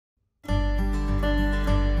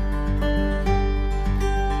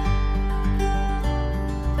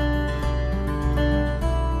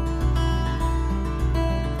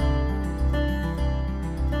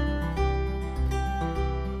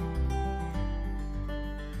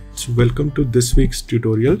students, welcome to this week's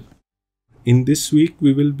tutorial. In this week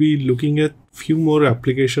we will be looking at few more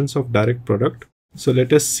applications of direct product. So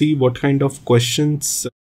let us see what kind of questions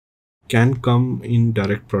can come in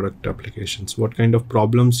direct product applications, what kind of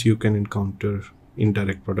problems you can encounter in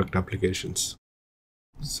direct product applications.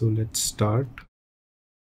 So let's start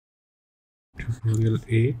tutorial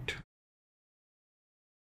 8.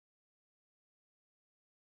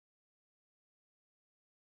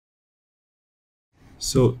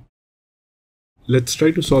 So let's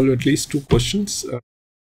try to solve at least two questions.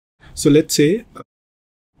 So let's say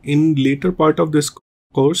in later part of this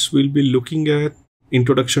course, we'll be looking at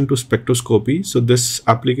introduction to spectroscopy. So this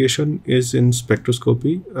application is in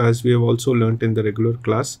spectroscopy, as we have also learned in the regular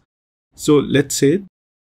class. So let's say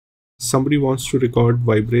somebody wants to record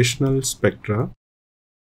vibrational spectra.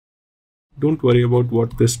 Don't worry about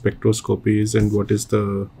what this spectroscopy is and what is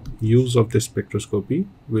the use of this spectroscopy.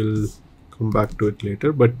 We'll come back to it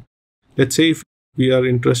later. But let's say if we are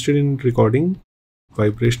interested in recording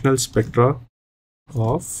vibrational spectra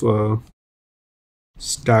of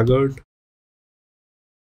staggered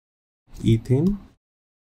ethane,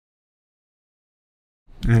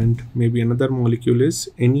 and maybe another molecule is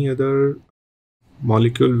any other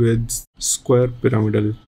molecule with square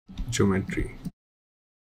pyramidal geometry.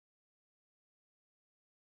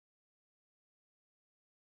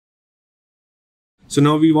 So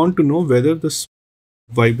now we want to know whether the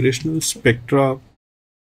vibrational spectra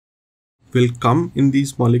will come in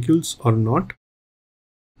these molecules or not.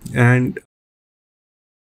 And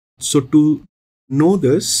so to know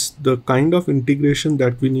this, the kind of integration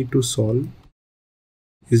that we need to solve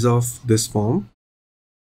is of this form.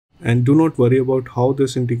 And do not worry about how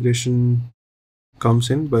this integration comes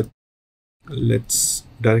in, but let's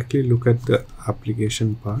directly look at the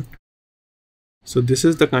application part. So this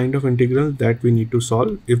is the kind of integral that we need to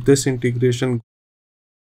solve. If this integration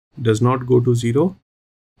does not go to 0,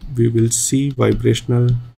 we will see vibrational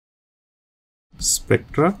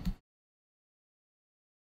spectra.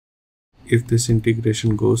 If this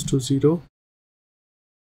integration goes to 0,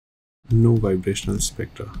 no vibrational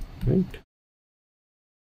spectra, right?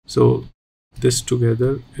 So this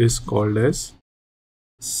together is called as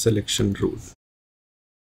selection rule.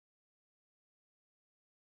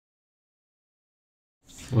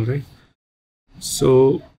 All right.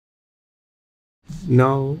 So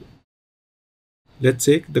now let's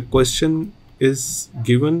say the question is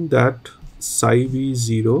given that psi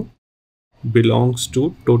v0 belongs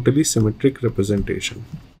to totally symmetric representation,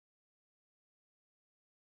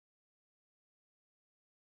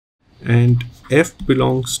 and f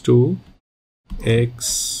belongs to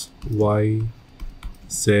x, y,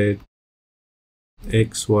 z,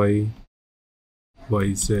 x, y,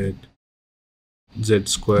 y, z, z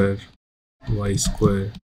square, y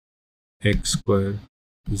square, x square,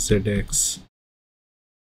 zx,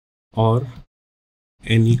 or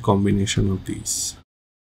any combination of these,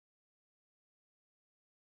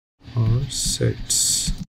 or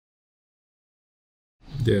sets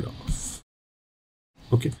thereof.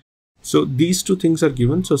 Okay, so these two things are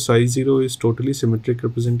given. So psi 0 is totally symmetric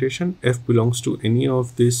representation. F belongs to any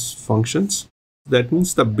of these functions. That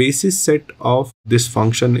means the basis set of this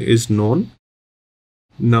function is known.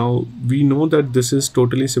 Now we know that this is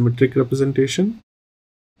totally symmetric representation.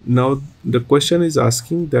 Now the question is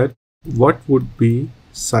asking that what would be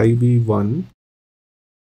psi v1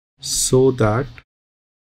 so that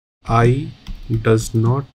I does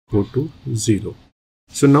not go to 0.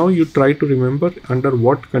 So now you try to remember under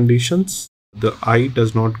what conditions the I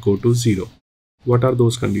does not go to 0. What are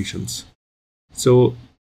those conditions? So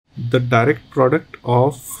the direct product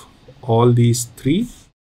of all these three,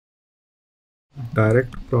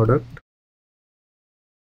 direct product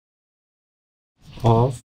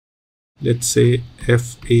of, let's say,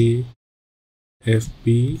 FA,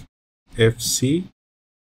 FB, FC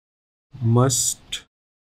must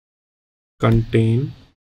contain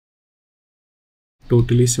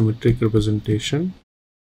totally symmetric representation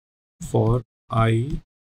for I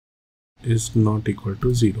is not equal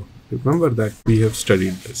to 0. Remember that we have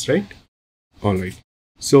studied this, right? Alright.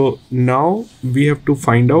 So now we have to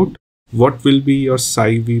find out what will be your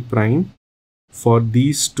psi v prime for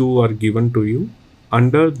these two are given to you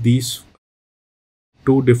under these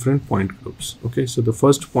two different point groups. Okay, so the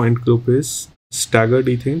first point group is staggered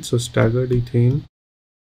ethane. So staggered ethane,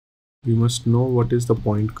 we must know what is the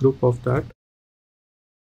point group of that.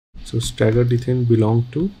 So staggered ethane belong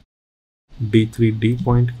to D3D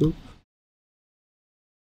point group.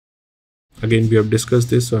 Again, we have discussed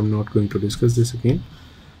this, so I'm not going to discuss this again.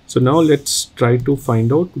 So now let's try to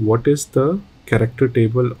find out what is the character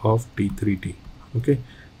table of D3D. Okay,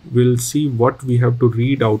 we'll see what we have to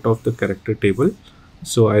read out of the character table.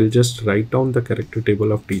 So I'll just write down the character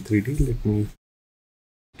table of T3D. Let me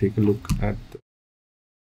take a look at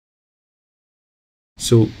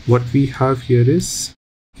so what we have here is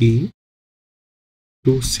E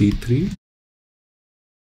 2C3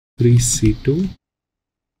 3C2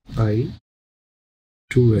 I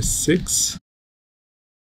 2S6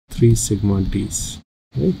 3 sigma Ds,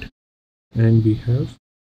 right? And we have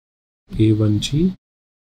A1G,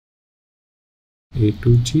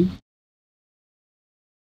 A2G,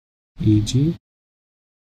 EG,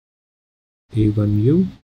 A1U,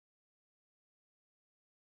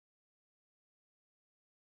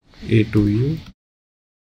 A2U,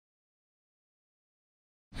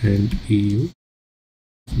 and EU.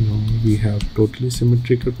 Now we have totally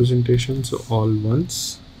symmetric representation, so all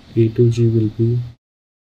ones. A2G will be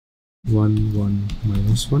 1 1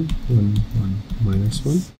 minus 1 1 1 minus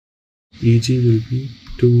 1. EG will be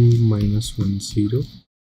 2 minus 1 0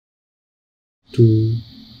 2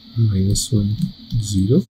 minus 1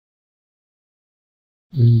 0,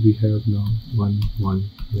 and we have now 1 1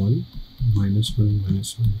 1 minus 1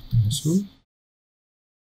 minus 1 minus 1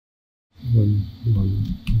 1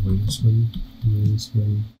 1 minus 1 minus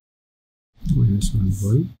 1 minus 1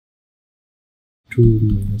 1 2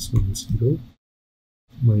 minus 1 0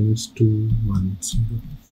 minus 2 1 0.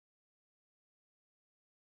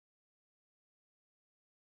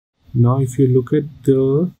 Now if you look at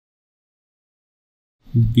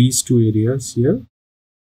these two areas here,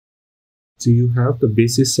 so you have the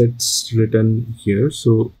basis sets written here.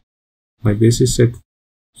 So my basis set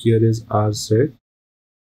here is RZ,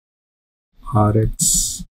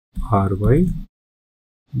 RX, RY.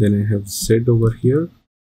 Then I have Z over here,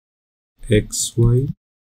 XY.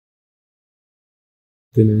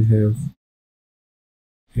 Then I have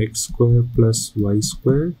X square plus Y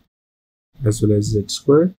square as well as Z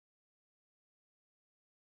square.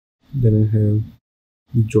 Then I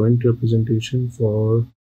have joint representation for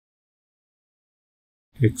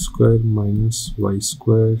X square minus Y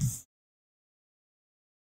square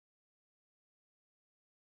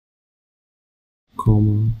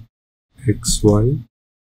comma XY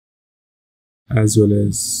as well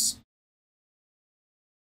as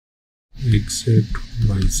XZ,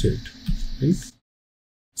 YZ, right?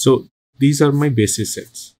 So these are my basis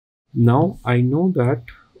sets. Now I know that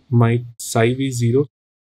my psi v0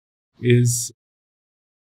 is,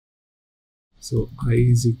 so I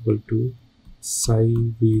is equal to psi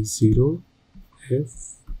v0 f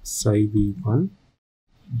psi v1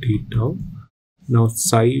 d tau. Now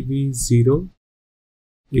psi v0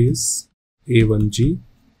 is a1g.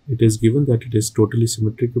 It is given that it is totally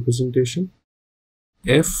symmetric representation.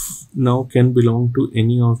 F now can belong to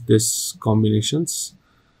any of these combinations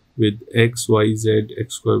with x, y, z,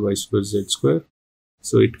 x square, y square, z square.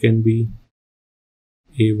 So it can be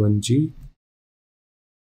a1g,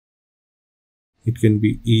 it can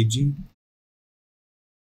be eg,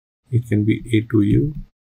 it can be a2u.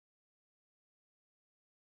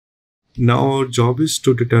 Now our job is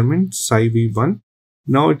to determine psi v1.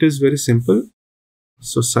 Now it is very simple.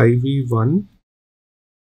 So psi v1,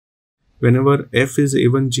 whenever f is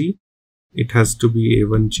a1g, it has to be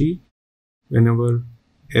a1g. Whenever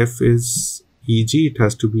f is eg, it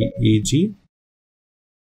has to be eg.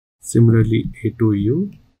 Similarly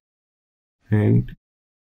a2u. And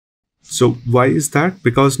so why is that?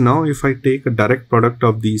 Because now if I take a direct product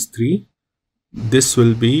of these three, this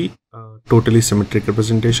will be a totally symmetric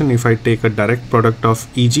representation. If I take a direct product of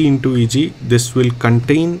eg into eg, this will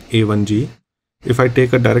contain a1g. If I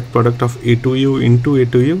take a direct product of a2u into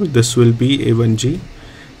a2u, this will be a1g.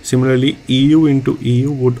 Similarly, EU into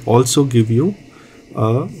EU would also give you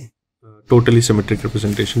a totally symmetric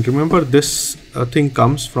representation. Remember, this thing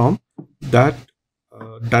comes from that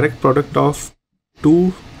direct product of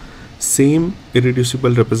two same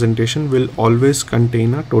irreducible representation will always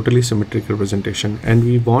contain a totally symmetric representation, and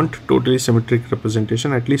we want totally symmetric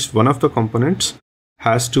representation. At least one of the components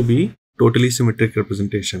has to be totally symmetric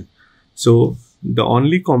representation. So the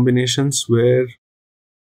only combinations where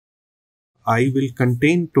I will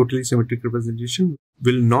contain totally symmetric representation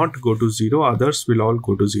will not go to 0, others will all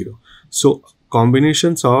go to 0. So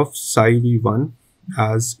combinations of psi v1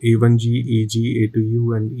 as a1g, eg,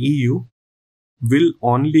 a2u and eu will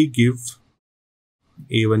only give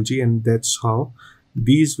a1g, and that's how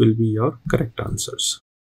these will be your correct answers.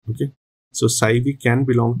 Okay, so psi v can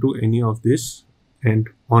belong to any of this, and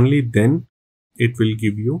only then it will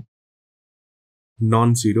give you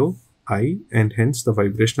non-zero I, and hence the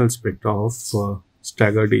vibrational spectra of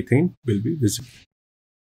staggered ethane will be visible.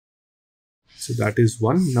 So that is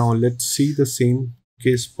one. Now let's see the same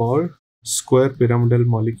case for square pyramidal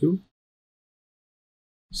molecule.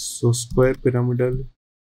 So square pyramidal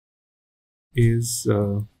is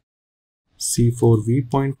C4V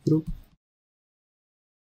point group.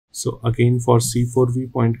 So again, for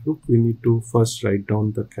C4V point group, we need to first write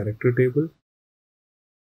down the character table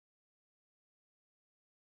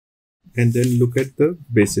and then look at the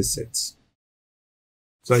basis sets.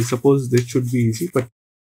 So I suppose this should be easy, but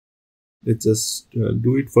let's just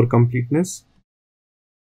do it for completeness.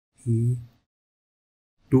 E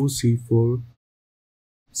 2C4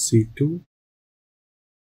 C2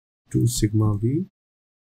 2 sigma V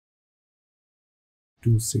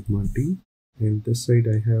 2 sigma D, and this side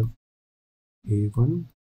I have A1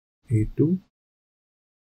 A2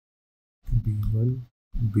 B1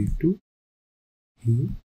 B2 E,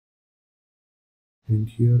 and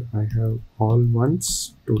here I have all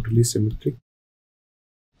ones totally symmetric,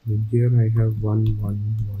 and here I have 1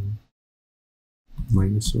 1 1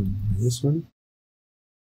 minus 1 minus 1.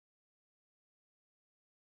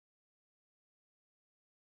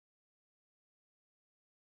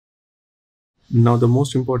 Now the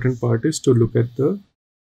most important part is to look at the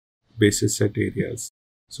basis set areas.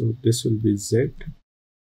 So this will be Z,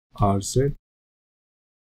 RZ,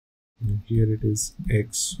 and here it is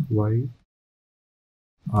X, Y,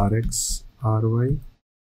 RX, RY,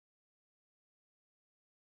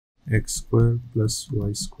 X square plus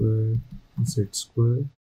Y square, Z square,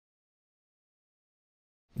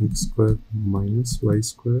 X square minus Y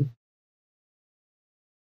square,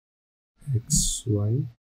 XY,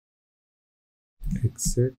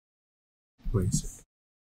 XZ, YZ.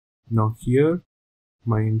 Now here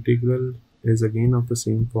my integral is again of the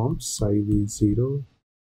same form, psi v0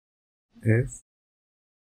 f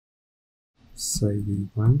psi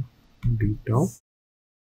v1 d tau.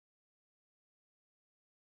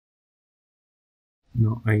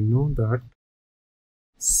 Now I know that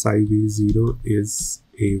psi v0 is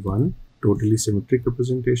a1, totally symmetric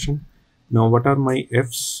representation. Now what are my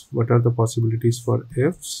f's? What are the possibilities for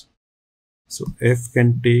f's? So f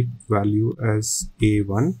can take value as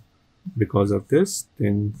a1 because of this,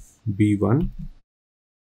 then b1,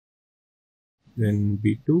 then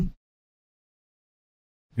b2,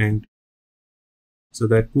 and so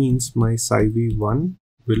that means my psi v1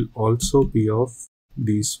 will also be of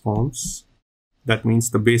these forms. That means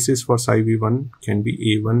the basis for psi v1 can be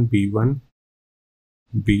a1, b1,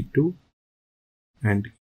 b2, and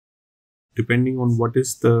depending on what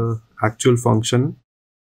is the actual function,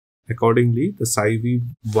 accordingly the psi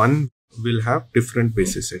v1 will have different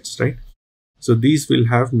basis sets, right? So these will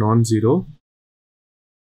have non-zero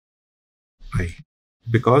I,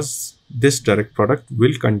 because this direct product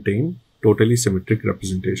will contain totally symmetric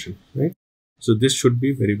representation, right? So this should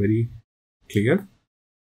be very, very clear.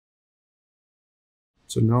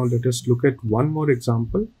 So now let us look at one more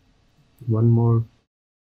example, one more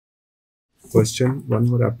question, one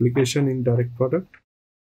more application in direct product.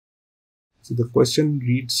 So the question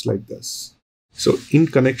reads like this. So in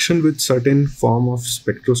connection with certain form of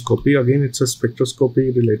spectroscopy, again it's a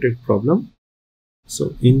spectroscopy related problem.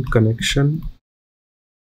 So in connection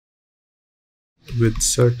with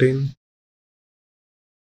certain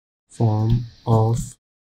form of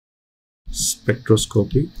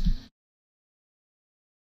spectroscopy,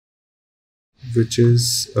 which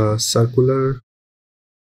is a circular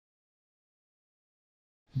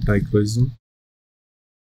dichroism.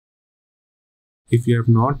 If you have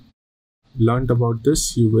not learned about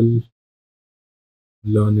this, you will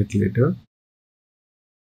learn it later,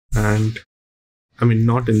 and I mean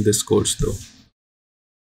not in this course though.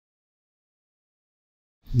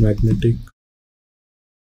 Magnetic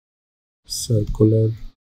circular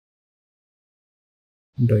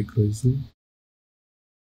dichroism.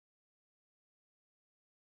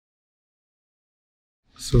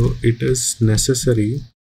 So it is necessary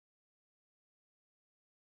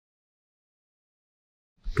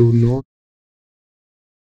to know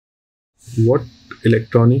what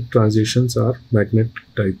electronic transitions are magnetic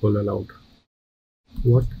dipole allowed.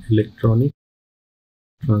 What electronic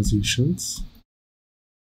transitions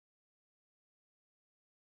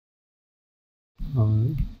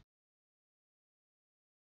are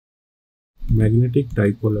magnetic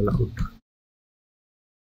dipole allowed.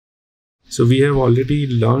 So we have already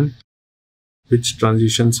learned which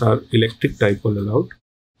transitions are electric dipole allowed.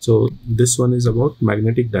 So this one is about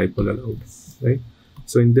magnetic dipole allowed, right?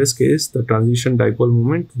 So in this case, the transition dipole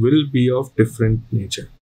moment will be of different nature.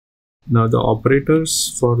 Now the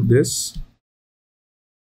operators for this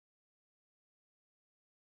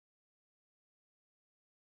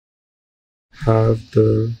have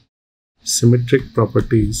the symmetric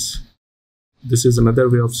properties. This is another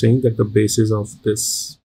way of saying that the basis of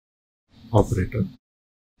this operator.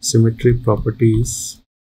 Symmetry properties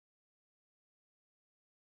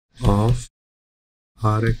of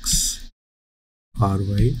Rx,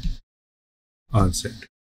 Ry, Rz.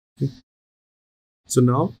 Okay. So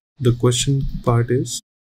now the question part is,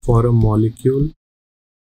 for a molecule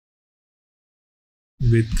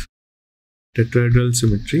with tetrahedral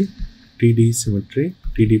symmetry, TD symmetry,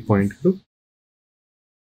 TD point group,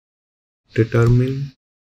 determine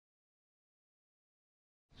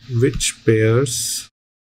which pairs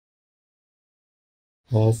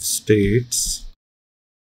of states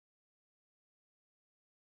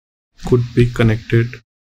could be connected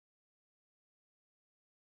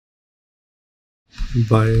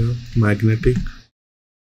by a magnetic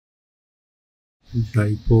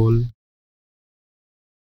dipole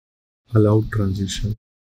allowed transition.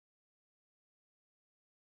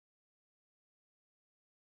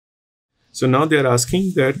 So now they are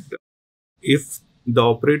asking that if the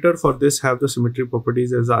operator for this have the symmetry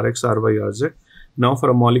properties as Rx, Ry, Rz, now for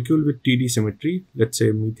a molecule with TD symmetry, let's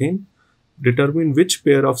say methane, determine which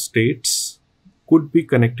pair of states could be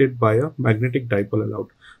connected by a magnetic dipole allowed.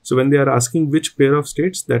 So when they are asking which pair of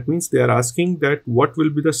states, that means they are asking that what will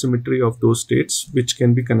be the symmetry of those states which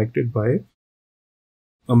can be connected by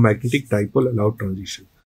a magnetic dipole allowed transition.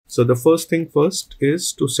 So the first thing first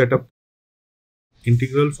is to set up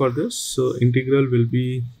integral for this. So integral will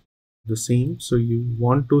be the same. So you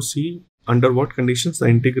want to see under what conditions the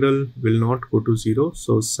integral will not go to 0.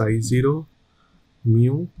 So psi 0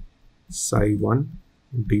 mu psi 1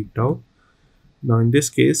 d tau. Now in this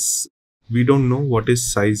case, we don't know what is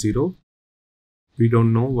psi 0. We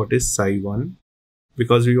don't know what is psi 1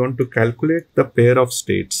 because we want to calculate the pair of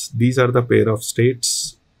states. These are the pair of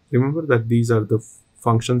states. Remember that these are the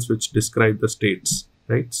functions which describe the states,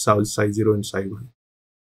 right? Psi 0 and psi 1.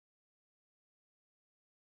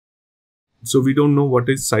 So we don't know what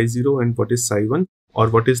is psi 0 and what is psi 1, or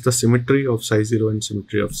what is the symmetry of psi 0 and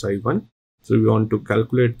symmetry of psi 1. So we want to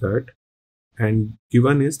calculate that. And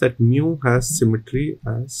given is that mu has symmetry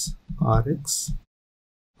as Rx,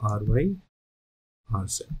 Ry,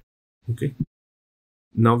 Rz. Okay.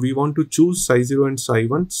 Now we want to choose psi 0 and psi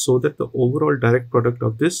 1 so that the overall direct product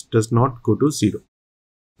of this does not go to 0,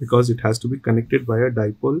 because it has to be connected by a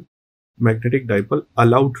dipole, magnetic dipole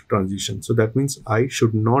allowed transition. So that means I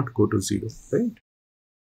should not go to 0, right?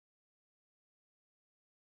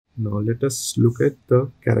 Now let us look at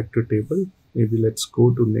the character table. Maybe let's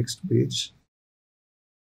go to next page.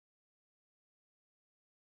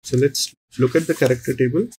 So let's look at the character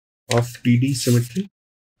table of TD symmetry.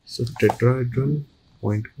 So tetrahedral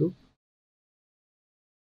point group.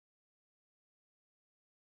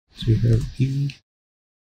 So we have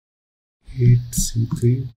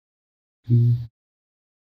E8C3,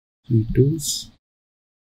 E3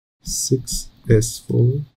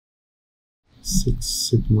 6S4, 6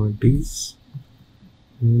 sigma Ds,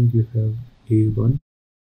 and you have A1,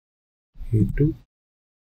 A2,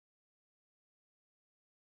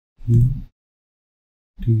 E,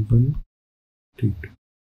 T1, T2.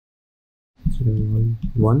 So they are all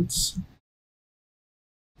ones.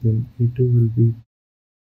 Then A2 will be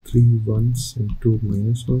 3 ones and 2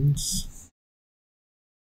 minus ones.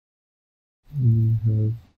 And we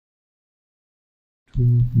have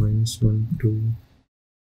 2 minus 1, 2,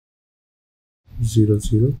 0,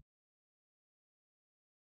 0.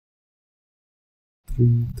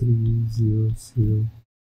 3, 3, 0, 0.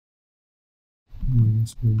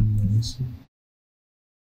 Minus 1, minus 1.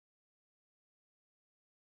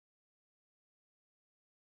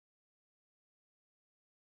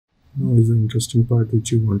 Now is the interesting part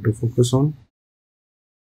which you want to focus on.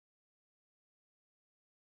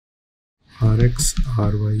 Rx,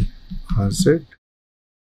 Ry, Rz,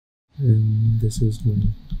 and this is my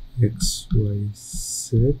x, y,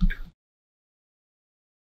 z,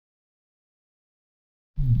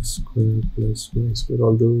 x square plus y square,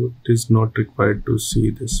 although it is not required to see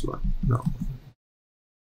this one now.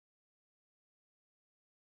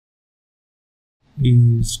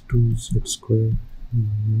 E is 2z square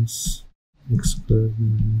minus x square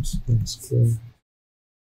minus y square.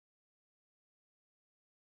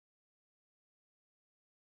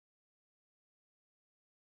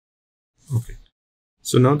 Okay,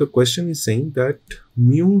 so now the question is saying that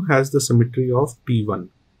mu has the symmetry of T1.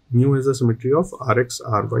 Mu has the symmetry of Rx,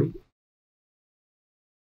 Ry,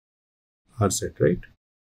 Rz, right?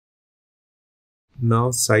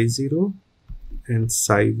 Now psi 0 and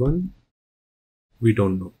psi 1 we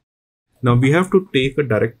don't know. Now we have to take a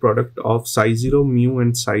direct product of psi 0, mu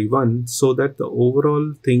and psi 1 so that the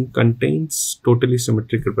overall thing contains totally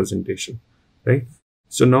symmetric representation, right?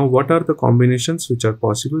 So now what are the combinations which are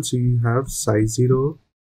possible? So you have psi 0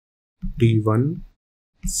 T1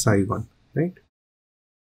 psi1, right?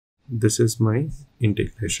 This is my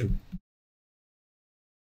integration.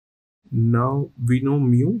 Now we know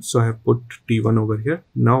mu, so I have put T1 over here.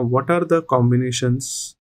 Now what are the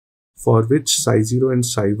combinations for which psi0 and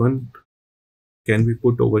psi1 can be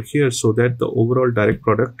put over here, so that the overall direct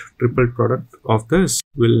product, triple product of this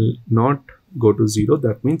will not go to 0.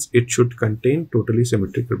 That means it should contain totally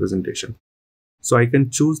symmetric representation. So I can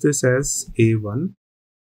choose this as A1,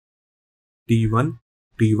 T1,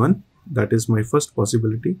 T1. That is my first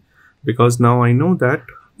possibility, because now I know that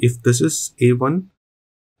if this is A1,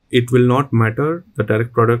 it will not matter. The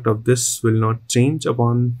direct product of this will not change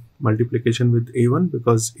upon multiplication with A1,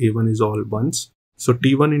 because A1 is all ones. So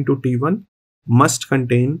T1 into T1 must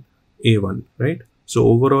contain A1, right? So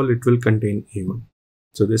overall it will contain A1.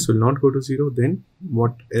 So this will not go to 0. Then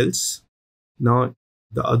what else? Now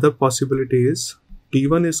the other possibility is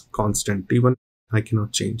T1 is constant. T1 I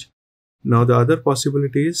cannot change. Now the other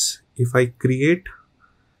possibility is if I create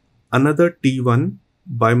another T1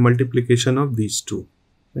 by multiplication of these two,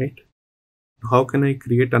 right? How can I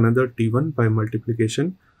create another T1 by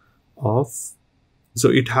multiplication of, so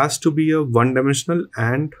it has to be a one-dimensional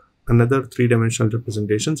and another three-dimensional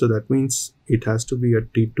representation. So that means it has to be a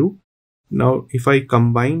T2. Now if I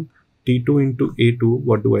combine T2 into A2,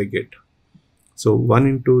 what do I get? So 1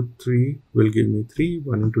 into 3 will give me 3,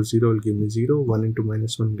 1 into 0 will give me 0, 1 into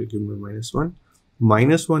minus 1 will give me minus 1,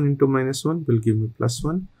 minus 1 into minus 1 will give me plus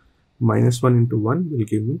 1, minus 1 into 1 will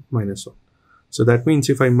give me minus 1. So that means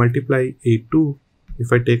if I multiply A2,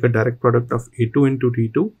 if I take a direct product of A2 into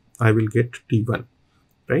T2, I will get T1,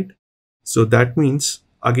 right? So that means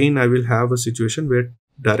again I will have a situation where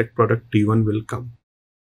direct product T1 will come.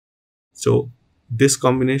 So this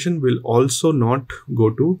combination will also not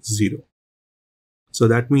go to 0. So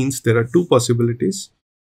that means there are two possibilities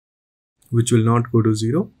which will not go to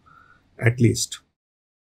 0, at least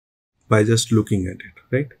by just looking at it,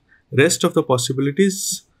 right? Rest of the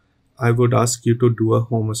possibilities, I would ask you to do a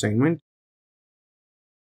home assignment.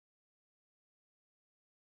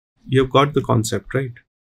 You've got the concept, right?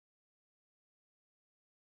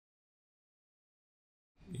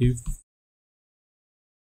 If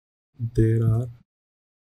there are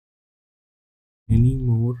any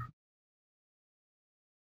more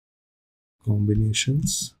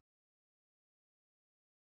combinations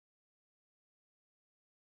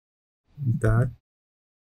that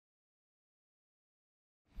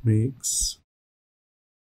makes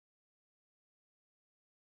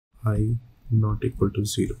I not equal to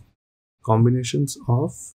 0. Combinations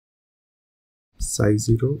of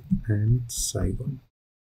psi0 and psi1.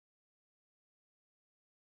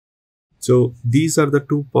 So these are the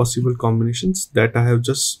two possible combinations that I have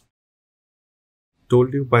just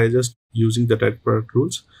told you by just using the direct product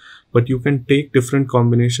rules. But you can take different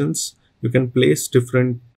combinations. You can place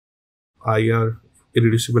different IR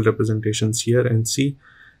irreducible representations here and see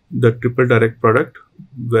the triple direct product,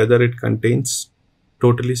 whether it contains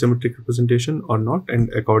totally symmetric representation or not,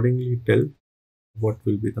 and accordingly tell what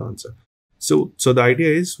will be the answer. So the idea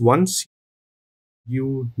is, once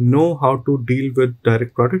you know how to deal with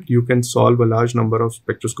direct product, you can solve a large number of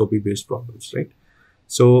spectroscopy based problems, right?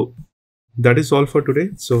 So that is all for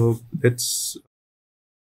today. So let's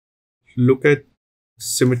look at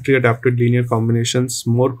symmetry adapted linear combinations,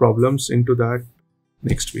 more problems into that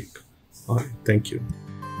next week. All right, thank you.